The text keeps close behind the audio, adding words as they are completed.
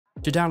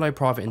To download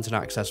private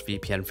internet access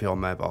VPN for your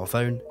mobile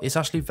phone, it's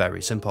actually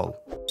very simple.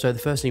 So the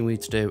first thing we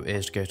need to do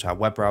is to go to our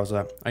web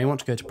browser, and you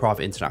want to go to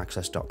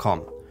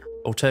privateinternetaccess.com.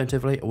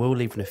 Alternatively, I will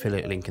leave an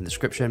affiliate link in the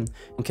description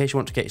in case you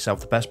want to get yourself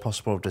the best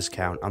possible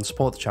discount and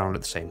support the channel at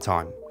the same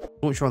time.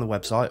 Once you're on the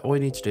website, all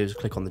you need to do is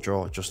click on the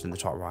drawer just in the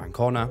top right hand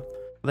corner.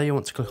 Then you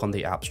want to click on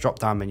the apps drop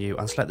down menu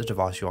and select the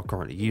device you are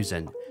currently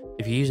using.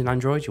 If you're using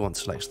Android, you want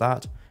to select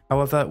that.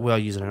 However, we are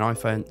using an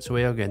iPhone, so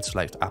we are going to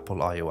select Apple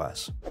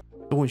iOS.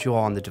 So once you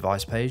are on the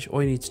device page,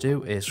 all you need to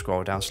do is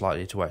scroll down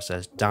slightly to where it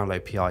says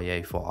download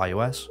PIA for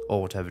iOS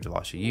or whatever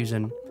device you're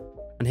using.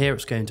 And here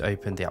it's going to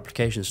open the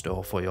application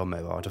store for your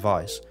mobile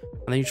device.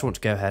 And then you just want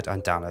to go ahead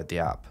and download the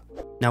app.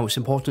 Now it's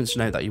important to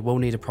note that you will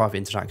need a private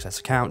internet access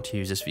account to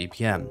use this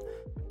VPN.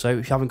 So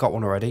if you haven't got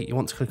one already, you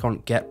want to click on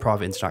get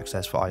private internet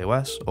access for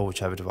iOS or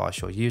whichever device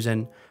you're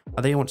using.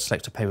 And then you want to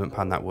select a payment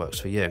plan that works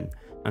for you.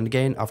 And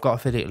again, I've got an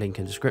affiliate link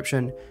in the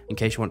description in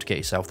case you want to get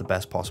yourself the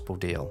best possible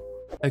deal.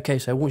 Okay,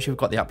 so once you've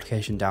got the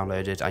application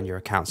downloaded and your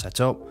account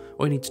set up,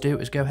 all you need to do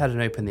is go ahead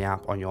and open the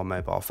app on your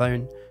mobile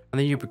phone, and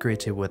then you'll be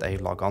greeted with a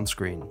log-on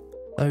screen.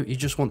 So you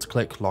just want to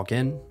click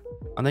login,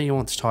 and then you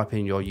want to type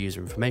in your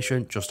user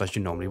information just as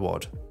you normally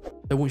would.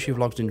 So once you've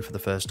logged in for the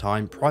first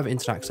time, private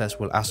internet access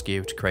will ask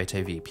you to create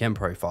a VPN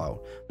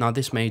profile. Now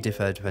this may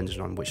differ depending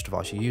on which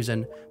device you're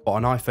using, but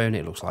on iPhone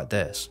it looks like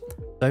this.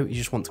 So you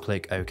just want to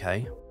click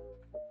OK,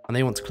 and then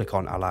you want to click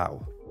on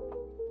allow.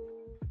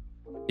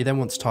 You then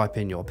want to type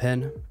in your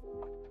PIN,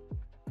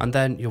 and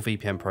then your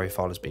VPN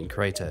profile has been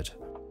created.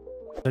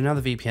 So now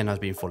the VPN has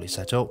been fully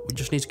set up, we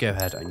just need to go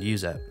ahead and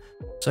use it.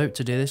 So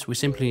to do this, we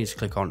simply need to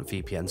click on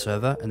VPN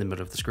server in the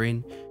middle of the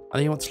screen, and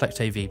then you want to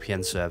select a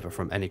VPN server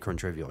from any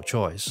country of your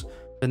choice. So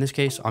in this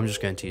case, I'm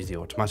just going to use the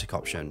automatic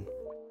option.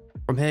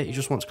 From here, you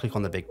just want to click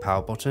on the big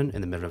power button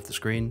in the middle of the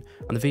screen,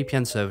 and the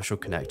VPN server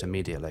should connect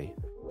immediately.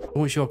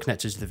 Once you're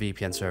connected to the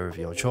VPN server of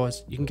your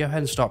choice, you can go ahead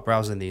and start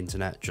browsing the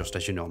internet just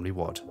as you normally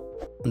would.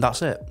 And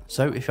that's it.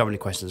 So if you have any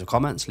questions or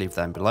comments, leave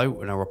them below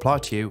and I'll reply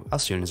to you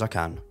as soon as I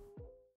can.